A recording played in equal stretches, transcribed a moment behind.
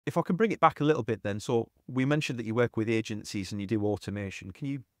If I can bring it back a little bit then, so we mentioned that you work with agencies and you do automation. Can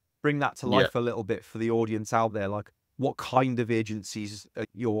you bring that to Yeah, life a little bit for the audience out there? Like, what kind of agencies are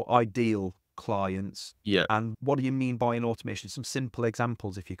your ideal clients, yeah. and what do you mean by an automation? Some simple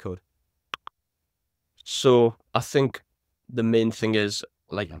examples, if you could. So I think the main thing is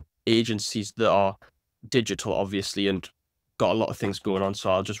like agencies that are digital, obviously, and got a lot of things going on.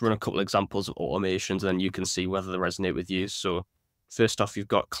 So I'll just run a couple examples of automations, and then you can see whether they resonate with you. So first off, you've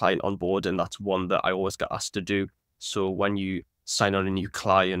got client on board, and that's one that I always get asked to do. So when you sign on a new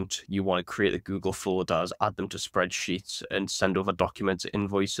client, you want to create the Google folders, add them to spreadsheets, and send over documents,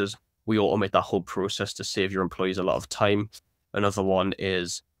 invoices. We automate that whole process to save your employees a lot of time. Another one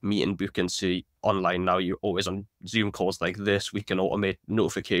is meeting booking. So online now, you're always on Zoom calls like this. We can automate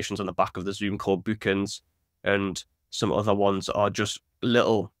notifications on the back of the Zoom call bookings. And some other ones are just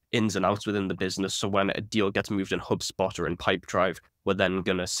little ins and outs within the business. So when a deal gets moved in HubSpot or in Pipedrive, we're then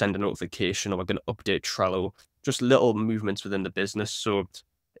going to send a notification, or we're going to update Trello, just little movements within the business. So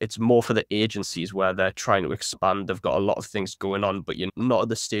it's more for the agencies where they're trying to expand. They've got a lot of things going on, but you're not at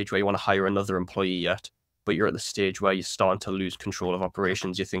the stage where you want to hire another employee yet. But you're at the stage where you're starting to lose control of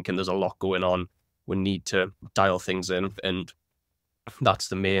operations. You're thinking there's a lot going on. We need to dial things in. And that's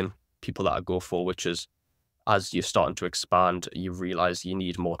the main people that I go for, which is as you're starting to expand, you realize you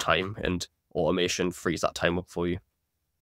need more time, and automation frees that time up for you.